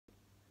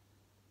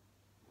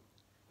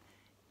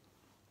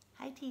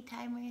tea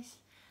timers.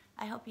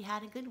 I hope you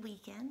had a good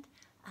weekend.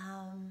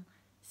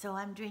 So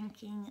I'm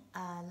drinking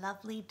a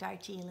lovely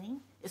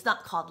Darjeeling. It's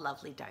not called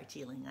lovely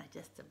Darjeeling. I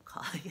just am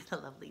calling it a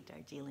lovely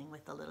Darjeeling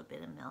with a little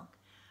bit of milk.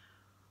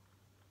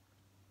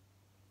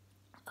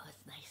 Oh,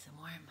 it's nice and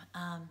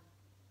warm.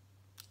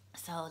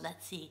 So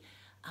let's see.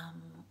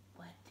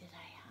 What did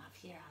I have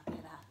here? I'll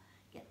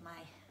get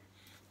my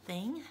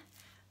thing.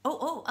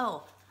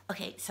 Oh.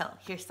 Okay, so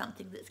here's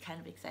something that's kind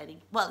of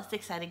exciting. Well, it's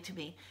exciting to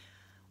me.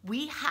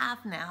 We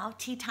have now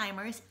tea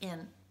timers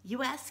in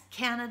US,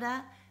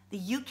 Canada, the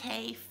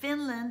UK,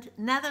 Finland,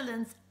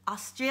 Netherlands,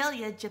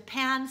 Australia,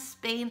 Japan,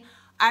 Spain,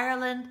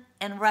 Ireland,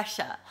 and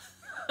Russia.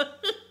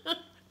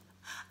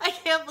 I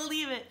can't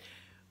believe it.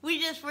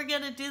 We're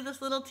gonna do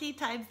this little tea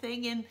time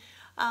thing, and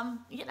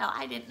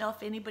I didn't know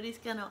if anybody's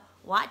gonna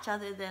watch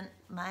other than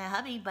my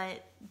hubby,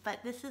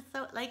 but this is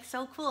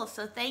so cool.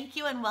 So thank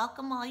you and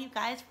welcome all you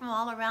guys from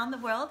all around the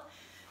world.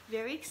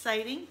 Very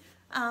exciting.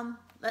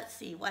 Let's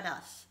see, what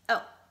else?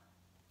 Oh,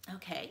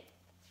 okay.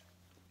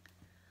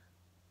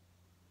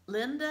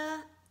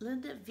 Linda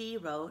V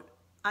wrote,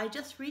 I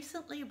just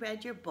recently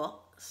read your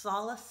book,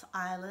 Solace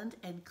Island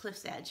and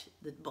Cliff's Edge,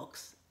 the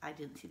books. I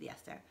didn't see the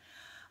S there.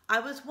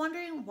 I was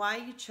wondering why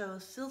you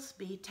chose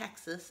Silsbee,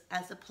 Texas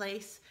as a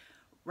place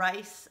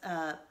Rice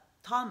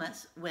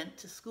Thomas went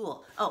to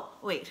school. Oh,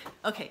 wait.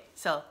 Okay,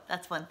 so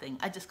that's one thing.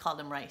 I just called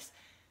him Rice.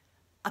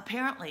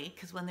 Apparently,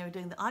 because when they were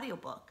doing the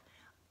audiobook,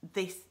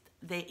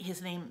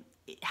 his name,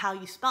 how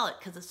you spell it,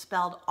 because it's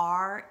spelled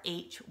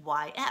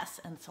R-H-Y-S.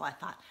 And so I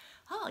thought,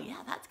 oh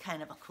yeah, that's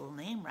kind of a cool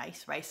name,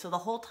 Rice. So the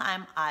whole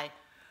time I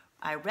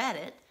read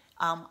it,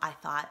 I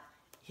thought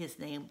his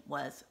name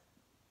was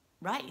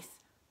Rice,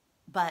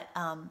 but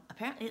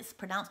apparently it's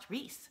pronounced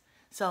Reese.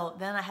 So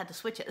then I had to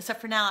switch it. So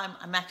for now,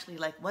 I'm actually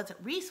like, was it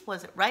Reese?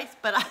 Was it Rice?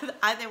 But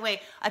either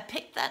way, I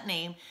picked that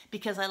name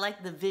because I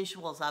like the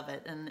visuals of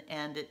it,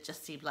 and it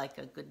just seemed like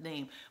a good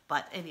name.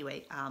 But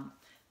anyway, I'm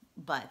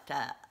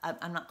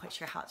not quite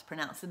sure how it's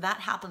pronounced. And that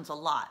happens a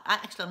lot.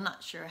 I'm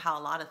not sure how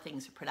a lot of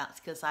things are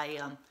pronounced, because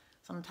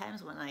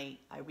sometimes when I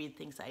read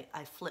things,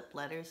 I flip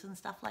letters and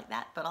stuff like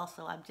that. But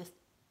also I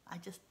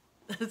just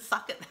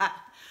suck at that.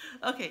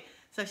 Okay,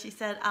 so she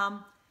said,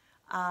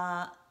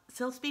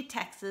 Silsbee,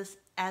 Texas,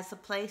 as the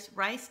place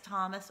Rice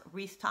Thomas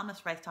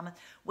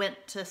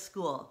went to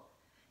school.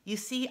 You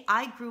see,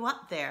 I grew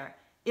up there.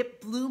 It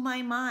blew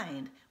my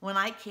mind when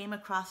I came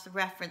across the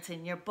reference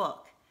in your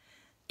book.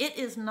 It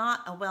is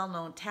not a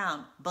well-known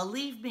town.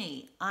 Believe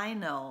me, I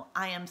know.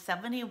 I am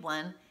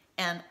 71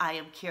 and I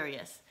am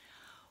curious.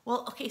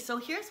 Well, okay, so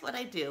here's what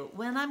I do.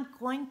 When I'm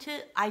going to,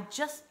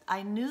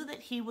 I knew that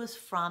he was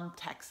from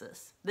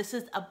Texas. This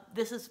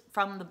is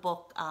from the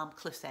book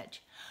Cliff's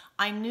Edge.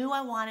 I knew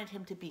I wanted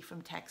him to be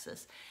from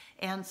Texas.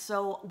 And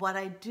so what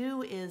I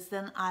do is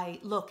then I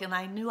look, and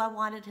I knew I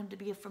wanted him to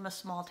be from a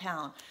small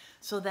town.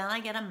 So then I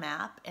get a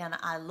map and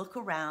I look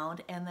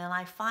around, and then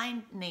I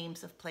find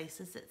names of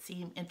places that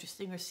seem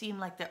interesting or seem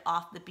like they're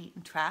off the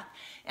beaten track.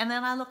 And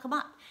then I look them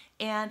up.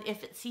 And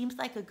if it seems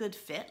like a good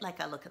fit, like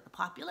I look at the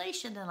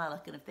population and I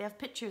look at if they have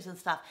pictures and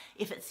stuff,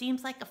 if it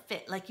seems like a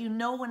fit, like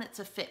when it's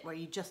a fit where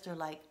you just are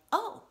like,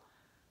 oh,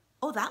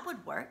 that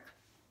would work.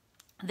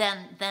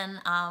 Then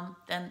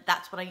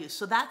that's what I use.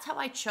 So that's how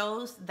I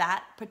chose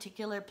that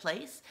particular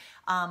place.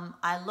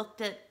 I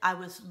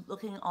was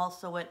looking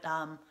also at,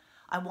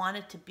 I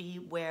wanted to be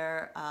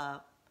where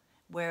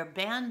a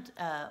band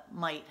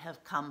might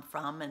have come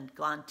from and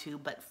gone to,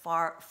 but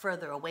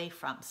further away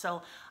from.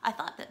 So I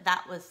thought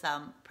that was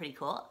pretty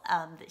cool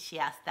that she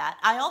asked that.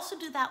 I also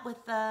do that with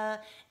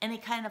any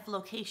kind of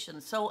location.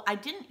 So I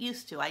didn't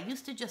used to. I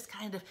used to just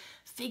kind of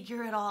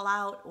figure it all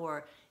out,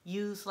 or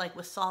use, like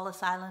with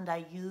Solace Island,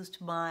 I used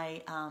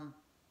my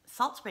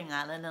Salt Spring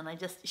Island, and I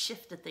just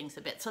shifted things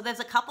a bit. So there's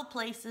a couple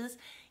places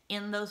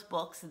in those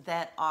books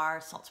that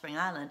are Salt Spring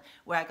Island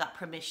where I got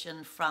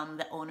permission from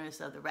the owners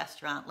of the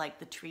restaurant, like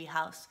the Tree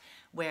House,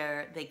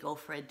 where they go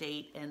for a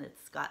date, and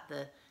it's got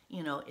the,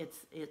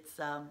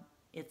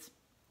 it's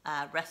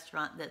a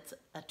restaurant that's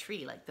a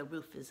tree, like the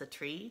roof is a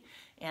tree,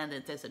 and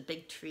there's a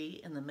big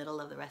tree in the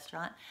middle of the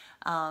restaurant.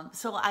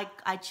 So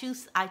I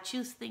choose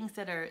things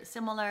that are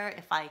similar.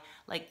 If I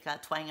like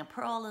Twang and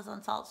Pearl is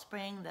on Salt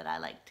Spring that I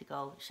like to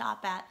go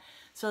shop at.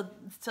 So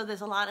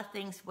there's a lot of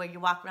things where you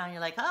walk around,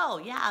 you're like,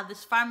 oh yeah,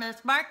 this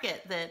farmer's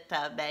market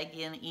that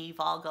Maggie and Eve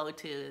all go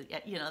to.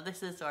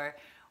 This is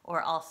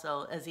or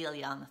also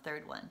Azalea on the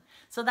third one.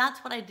 So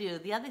that's what I do.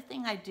 The other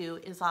thing I do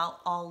is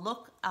I'll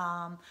look,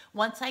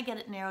 once I get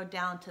it narrowed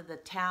down to the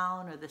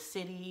town or the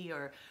city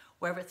or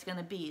wherever it's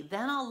gonna be,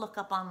 then I'll look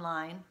up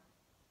online,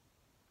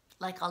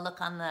 like I'll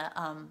look on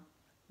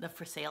the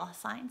for sale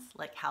signs,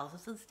 like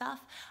houses and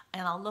stuff,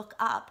 and I'll look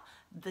up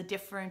the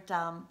different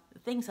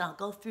things, and I'll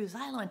go through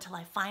Zillow until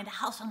I find a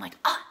house. I'm like,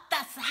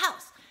 that's the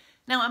house.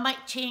 Now I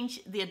might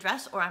change the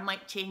address, or I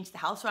might change the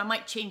house, or I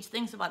might change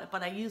things about it,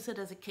 but I use it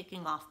as a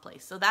kicking off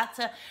place. So that's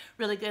a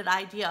really good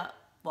idea.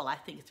 Well, I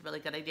think it's a really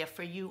good idea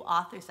for you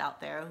authors out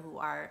there who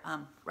are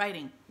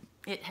writing.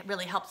 It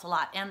really helps a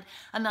lot. And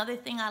another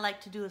thing I like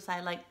to do is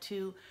I like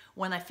to,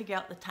 when I figure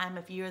out the time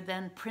of year,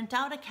 then print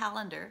out a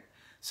calendar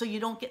so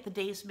you don't get the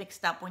days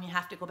mixed up when you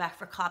have to go back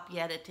for copy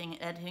editing,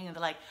 and they're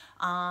like,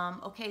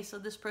 okay, so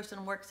this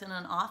person works in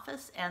an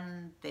office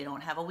and they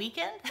don't have a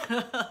weekend.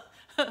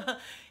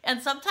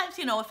 And sometimes,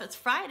 you know, if it's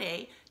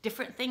Friday,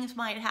 different things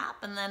might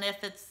happen than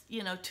if it's,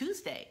 you know,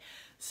 Tuesday.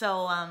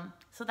 So,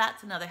 so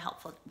that's another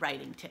helpful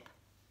writing tip.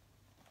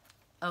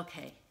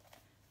 Okay.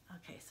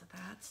 Okay, so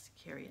that's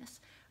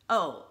curious.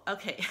 Oh,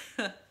 okay.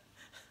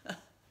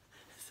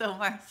 So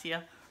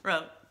Marcia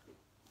wrote,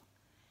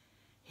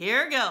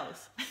 here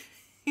goes.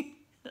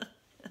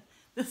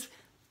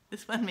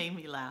 This one made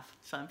me laugh,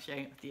 so I'm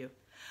sharing it with you.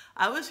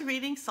 I was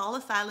reading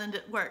Solace Island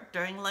at work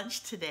during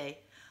lunch today.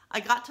 I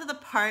got to the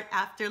part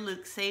after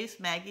Luke saves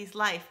Maggie's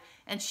life,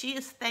 and she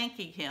is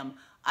thanking him.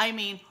 I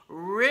mean,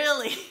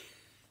 really,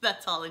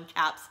 that's all in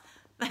caps,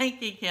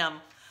 thanking him.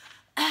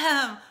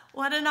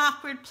 What an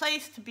awkward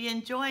place to be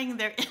enjoying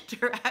their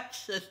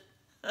interaction.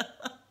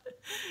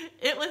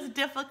 It was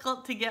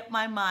difficult to get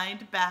my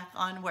mind back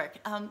on work.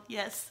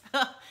 Yes,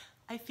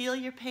 I feel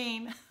your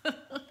pain.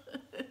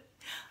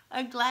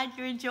 I'm glad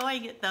you're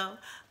enjoying it though.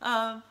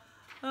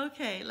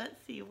 Okay,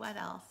 let's see, what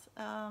else?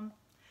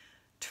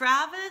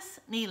 Travis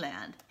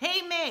Neeland.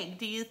 Hey Meg,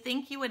 do you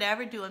think you would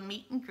ever do a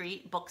meet and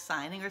greet, book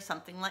signing, or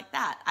something like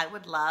that? I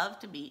would love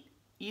to meet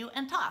you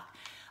and talk.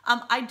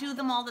 I do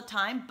them all the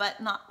time, but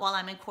not while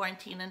I'm in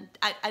quarantine, and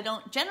I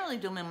don't generally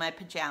do them in my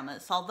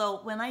pajamas. Although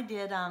when I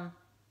did,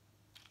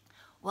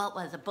 well, it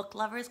was a book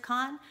lovers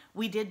con,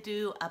 we did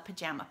do a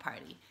pajama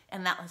party,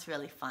 and that was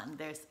really fun.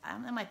 There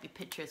might be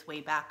pictures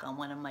way back on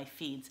one of my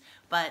feeds,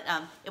 but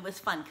it was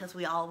fun because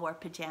we all wore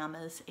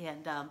pajamas,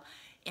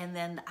 and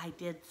then I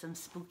did some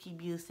spooky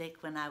music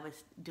when I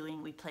was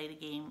doing, we played a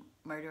game,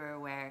 Murderer,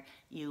 where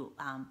you,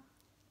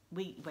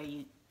 where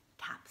you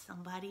tap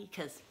somebody,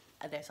 because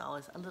there's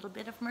always a little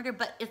bit of murder,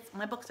 but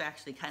my books are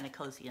actually kind of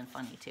cozy and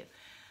funny too.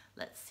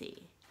 Let's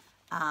see.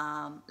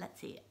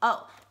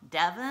 Oh,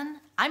 Devin,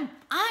 I'm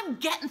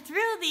getting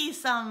through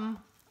these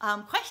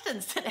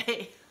questions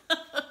today.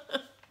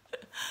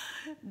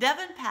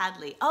 Devin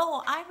Padley.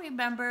 Oh, I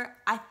remember.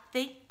 I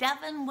think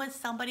Devin was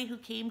somebody who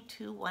came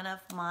to one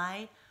of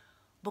my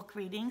book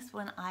readings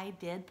when I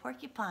did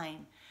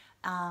Porcupine.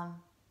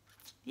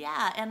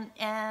 Yeah,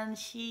 and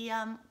she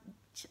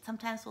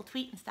sometimes will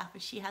tweet and stuff,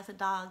 but she has a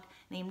dog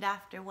named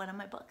after one of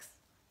my books,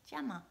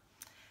 Gemma.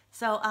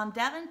 So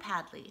Devin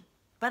Padley,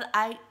 but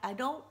I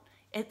don't.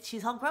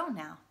 She's all grown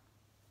now.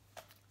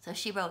 So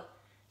she wrote,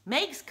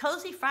 Meg's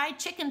Cozy Fried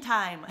Chicken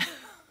Time.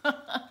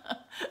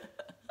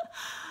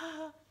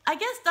 I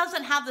guess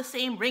doesn't have the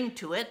same ring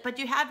to it, but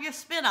you have your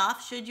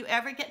spin-off should you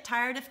ever get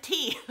tired of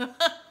tea.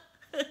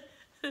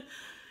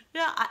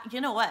 Yeah,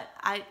 you know what?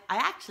 I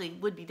actually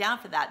would be down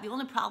for that. The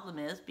only problem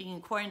is, being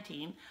in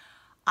quarantine,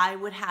 I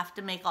would have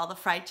to make all the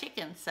fried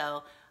chicken.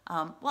 So,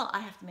 well, I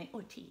have to make,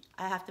 tea.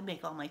 I have to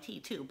make all my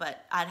tea too,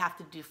 but I'd have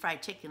to do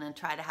fried chicken and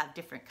try to have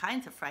different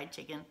kinds of fried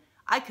chicken.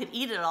 I could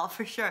eat it all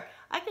for sure.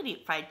 I could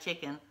eat fried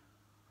chicken.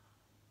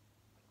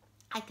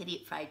 I could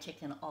eat fried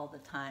chicken all the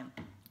time.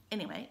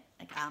 Anyway,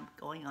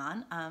 going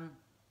on.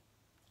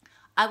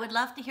 I would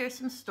love to hear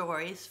some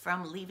stories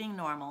from Leaving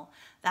Normal.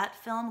 That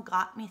film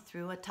got me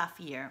through a tough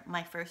year,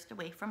 my first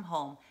away from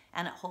home,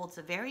 and it holds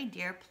a very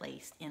dear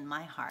place in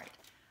my heart.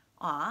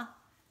 Aw,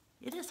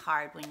 it is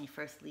hard when you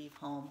first leave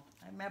home.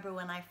 I remember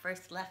when I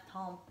first left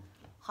home,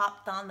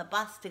 hopped on the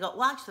bus to go,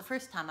 well, actually the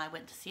first time I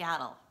went to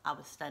Seattle, I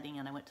was studying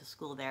and I went to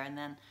school there, and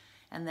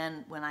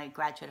then when I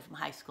graduated from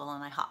high school,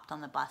 and I hopped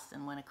on the bus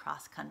and went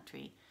across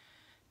country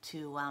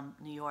to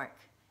New York,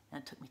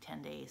 and it took me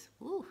 10 days.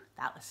 Ooh,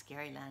 that was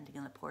scary, landing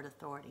in the Port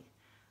Authority.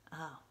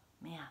 Oh,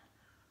 man.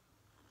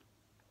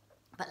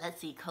 But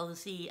let's see,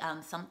 cozy,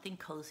 something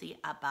cozy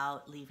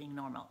about Leaving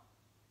Normal.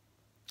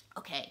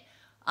 Okay,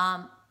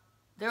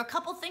 there are a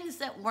couple things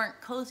that weren't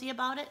cozy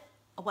about it.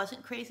 I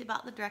wasn't crazy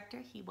about the director.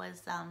 He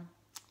was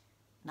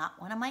not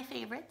one of my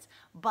favorites,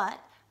 but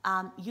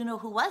you know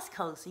who was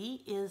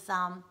cozy is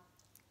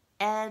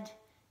Ed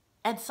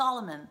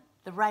Solomon,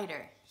 the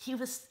writer. He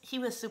was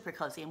super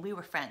cozy, and we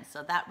were friends,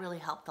 so that really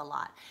helped a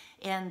lot.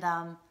 And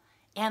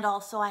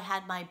also I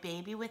had my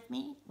baby with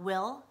me,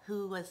 Will,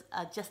 who was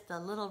just a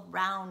little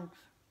round,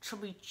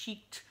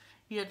 chubby-cheeked.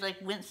 He had like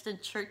Winston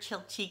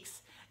Churchill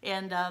cheeks,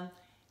 and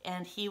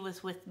he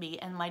was with me.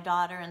 And my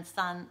daughter and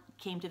son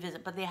came to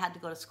visit, but they had to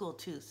go to school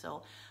too,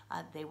 so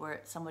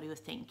somebody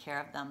was taking care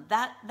of them.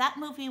 That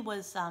movie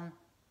was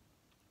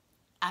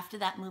after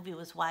that movie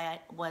was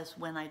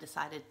when I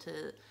decided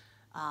to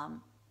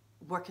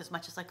work as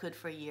much as I could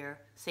for a year,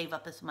 save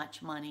up as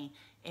much money,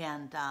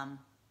 and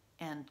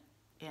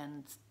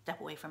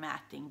step away from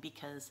acting,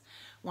 because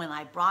when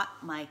I brought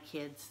my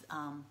kids,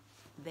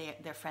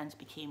 their friends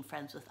became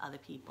friends with other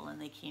people,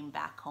 and they came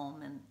back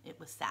home, and it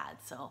was sad.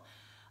 So,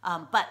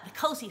 but the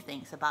cozy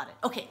things about it.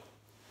 Okay,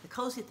 the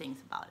cozy things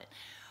about it.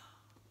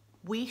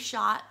 we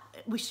shot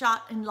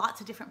in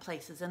lots of different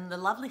places, and the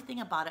lovely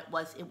thing about it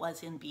was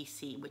in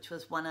BC, which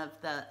was one of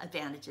the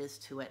advantages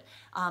to it.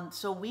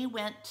 So we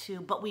went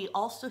to, but we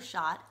also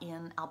shot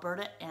in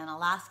Alberta and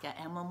Alaska.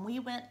 And when we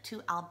went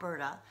to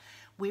Alberta,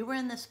 we were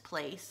in this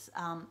place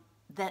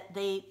that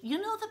they, you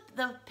know,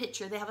 the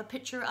picture, they have a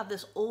picture of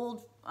this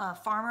old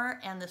farmer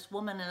and this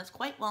woman, and it's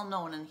quite well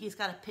known, and he's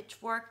got a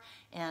pitchfork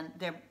and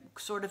they're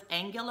sort of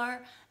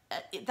angular.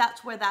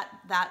 That's where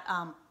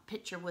that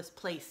picture was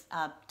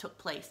took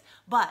place.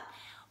 But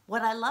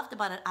what I loved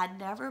about it, I'd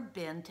never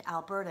been to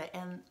Alberta,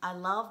 and I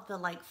love the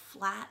like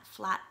flat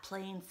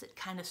plains that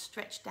kind of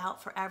stretched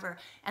out forever,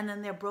 and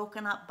then they're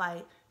broken up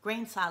by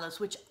grain silos,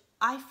 which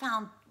I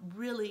found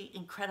really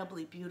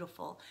incredibly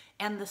beautiful.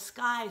 And the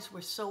skies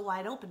were so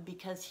wide open,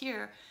 because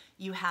here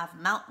you have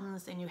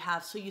mountains and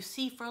so you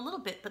see for a little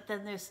bit, but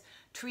then there's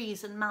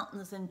trees and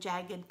mountains and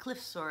jagged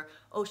cliffs or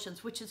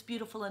oceans, which is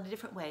beautiful in a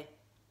different way.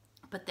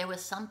 But there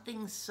was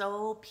something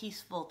so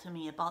peaceful to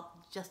me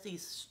about just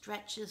these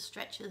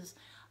stretches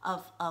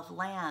of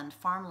land,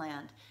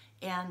 farmland.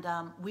 And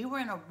we were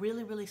in a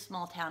really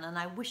small town, and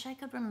I wish I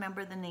could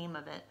remember the name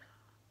of it.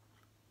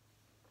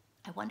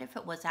 I wonder if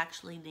it was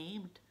actually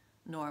named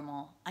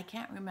Normal. I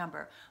can't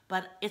remember.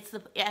 But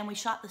and we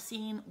shot the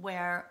scene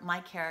where my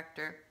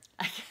character,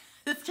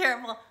 it's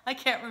terrible, I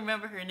can't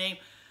remember her name.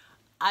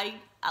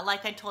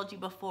 Like I told you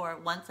before,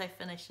 once I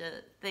finish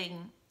a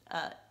thing,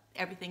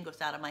 everything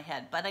goes out of my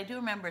head, but I do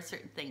remember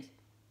certain things.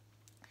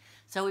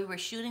 So we were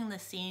shooting the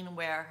scene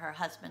where her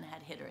husband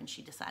had hit her, and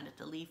she decided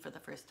to leave for the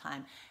first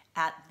time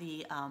at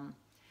the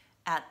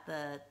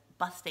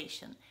bus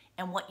station.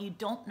 And what you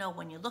don't know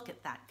when you look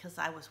at that, because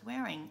I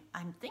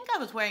think I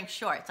was wearing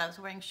shorts. I was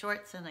wearing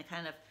shorts and a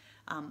kind of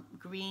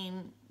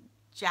green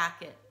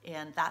jacket,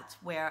 and that's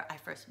where I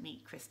first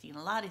meet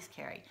Christina Lottie's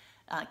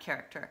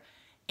character.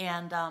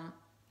 And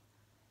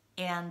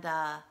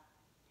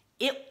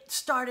it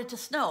started to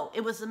snow.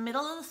 It was the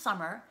middle of the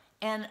summer,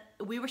 and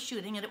we were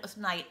shooting, and it was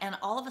night, and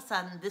all of a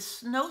sudden this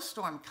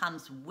snowstorm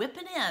comes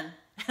whipping in,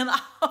 and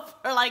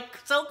we're like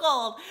so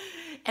cold,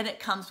 and it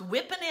comes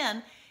whipping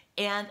in,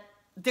 and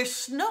there's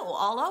snow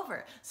all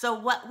over. So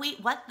what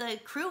the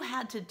crew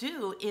had to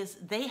do is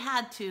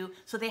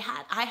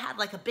I had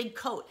like a big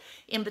coat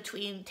in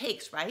between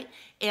takes, right?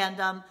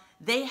 And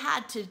they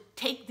had to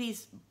take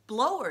these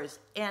blowers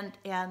and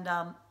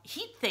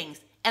heat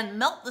things and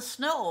melt the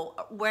snow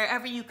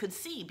wherever you could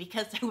see,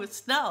 because there was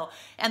snow.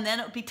 And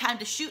then it would be time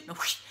to shoot, and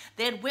whoosh,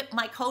 they'd whip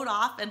my coat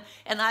off,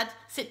 and I'd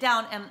sit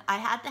down, and I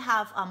had to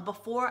have,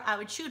 before I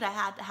would shoot, I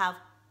had to have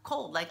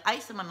cold, like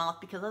ice in my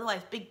mouth, because otherwise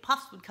big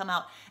puffs would come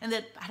out, and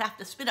then I'd have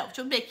to spit out, which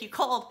would make you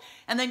cold.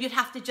 And then you'd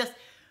have to just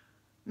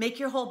make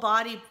your whole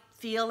body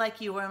feel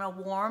like you were on a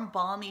warm,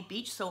 balmy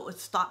beach, so it would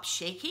stop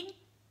shaking.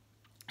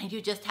 And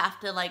you just have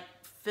to like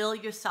fill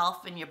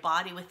yourself and your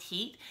body with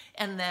heat,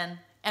 and then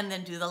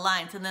do the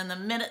lines. And then the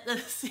minute the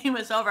scene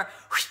was over,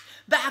 whoosh,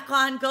 back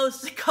on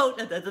goes the coat,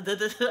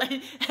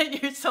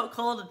 and you're so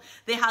cold. And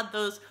they had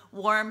those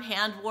warm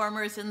hand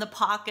warmers in the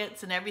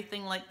pockets and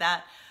everything like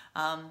that.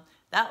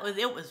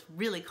 It was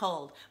really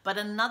cold. But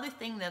another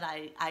thing that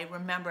I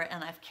remember,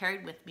 and I've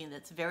carried with me,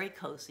 that's very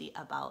cozy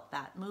about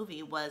that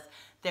movie was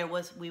they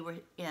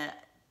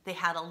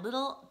had a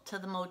little, to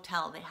the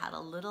motel, they had a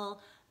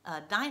little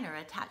diner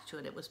attached to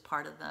it. It was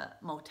part of the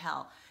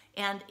motel.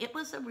 And it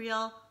was a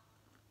real,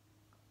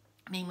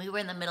 we were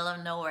in the middle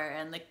of nowhere,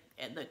 and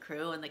the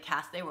crew and the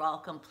cast, they were all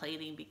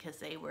complaining because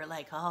they were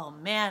like, oh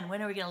man,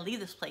 when are we going to leave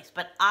this place?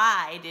 But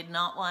I did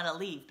not want to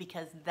leave,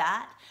 because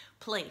that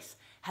place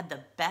had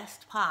the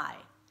best pie,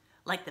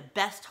 like the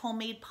best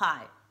homemade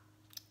pie.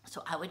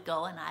 So I would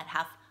go, and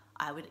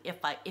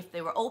if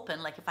they were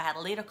open, like if I had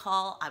a later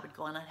call, I would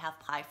go and I'd have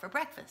pie for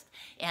breakfast.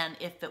 And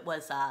if it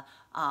was,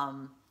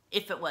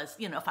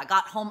 if I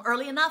got home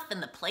early enough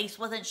and the place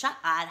wasn't shut,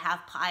 I'd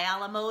have pie a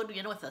la mode,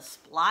 with a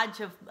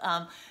splodge of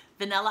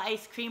vanilla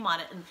ice cream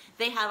on it. And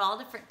they had all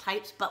different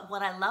types, but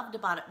what I loved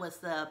about it was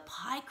the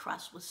pie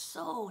crust was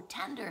so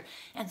tender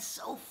and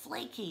so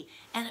flaky,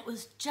 and it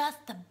was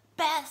just the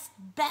best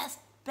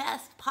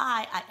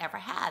pie I ever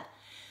had.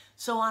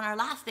 So on our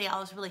last day, I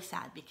was really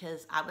sad,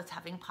 because I was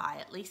having pie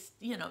at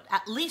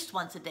least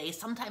once a day,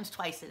 sometimes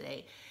twice a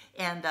day.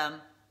 And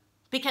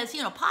because,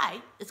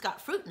 pie, it's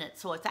got fruit in it,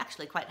 so it's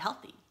actually quite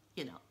healthy.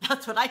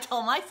 That's what I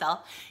told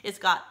myself. It's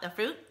got the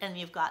fruit, and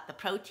you've got the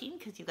protein,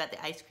 because you've got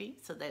the ice cream,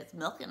 so there's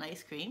milk and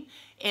ice cream.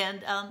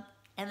 And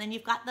then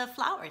you've got the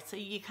flour, so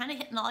you're kind of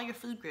hitting all your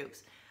food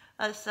groups.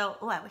 I wish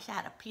I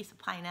had a piece of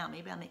pie now.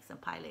 Maybe I'll make some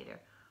pie later.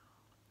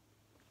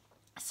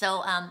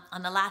 So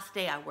on the last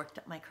day, I worked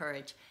up my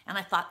courage, and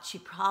I thought she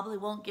probably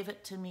won't give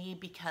it to me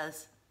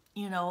because,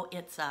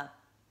 it's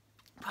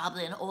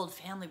probably an old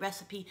family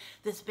recipe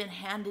that's been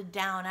handed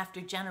down after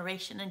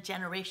generation and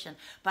generation.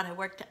 But I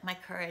worked up my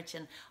courage,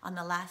 and on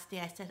the last day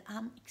I said,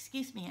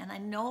 excuse me, and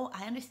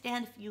I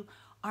understand if you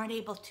aren't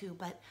able to,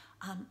 but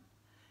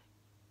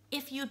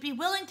if you'd be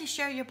willing to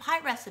share your pie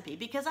recipe,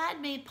 because I had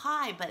made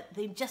pie, but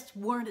they just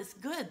weren't as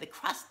good. The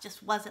crust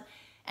just wasn't.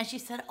 And she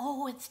said,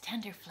 oh, it's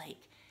tender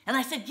flake. And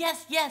I said,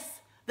 yes,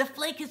 The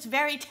flake is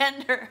very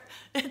tender.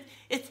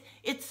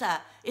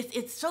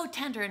 It's so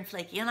tender and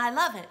flaky, and I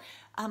love it.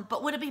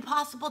 But would it be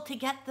possible to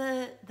get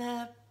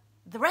the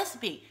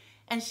recipe?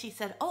 And she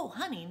said, oh,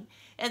 honey.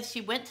 And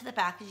she went to the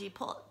back and she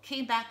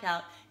came back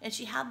out, and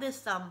she had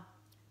this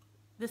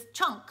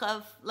chunk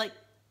of like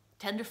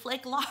tender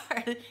flake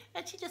lard,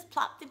 and she just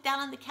plopped it down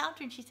on the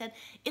counter, and she said,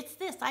 it's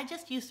this. I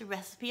just used the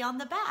recipe on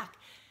the back.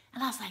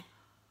 And I was like,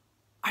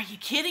 are you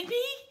kidding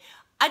me?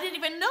 I didn't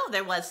even know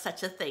there was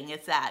such a thing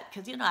as that,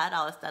 because, you know, I'd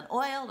always done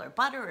oil or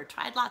butter or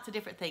tried lots of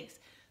different things.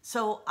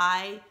 So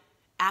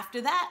after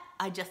that,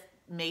 I just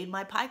made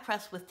my pie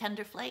crust with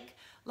tender flake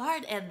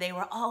lard, and they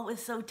were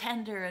always so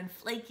tender and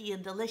flaky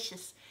and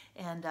delicious,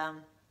 and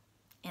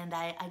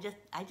I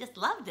just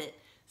loved it.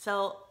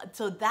 So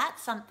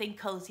that's something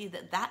cozy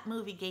that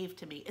movie gave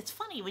to me. It's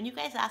funny when you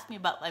guys ask me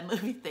about my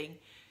movie thing,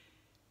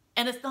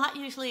 and it's not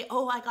usually,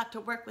 oh, I got to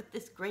work with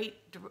this great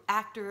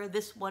actor or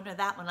this one or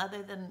that one,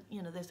 other than,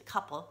 you know, there's a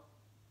couple.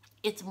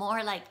 It's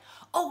more like,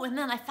 oh, and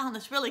then I found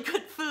this really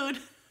good food.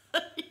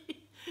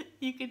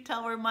 You can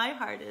tell where my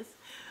heart is.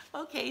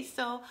 Okay,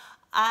 so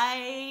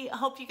I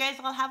hope you guys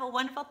all have a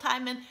wonderful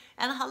time, and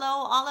hello,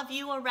 all of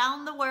you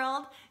around the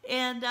world,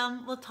 and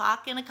we'll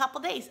talk in a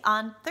couple days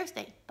on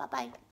Thursday. Bye-bye.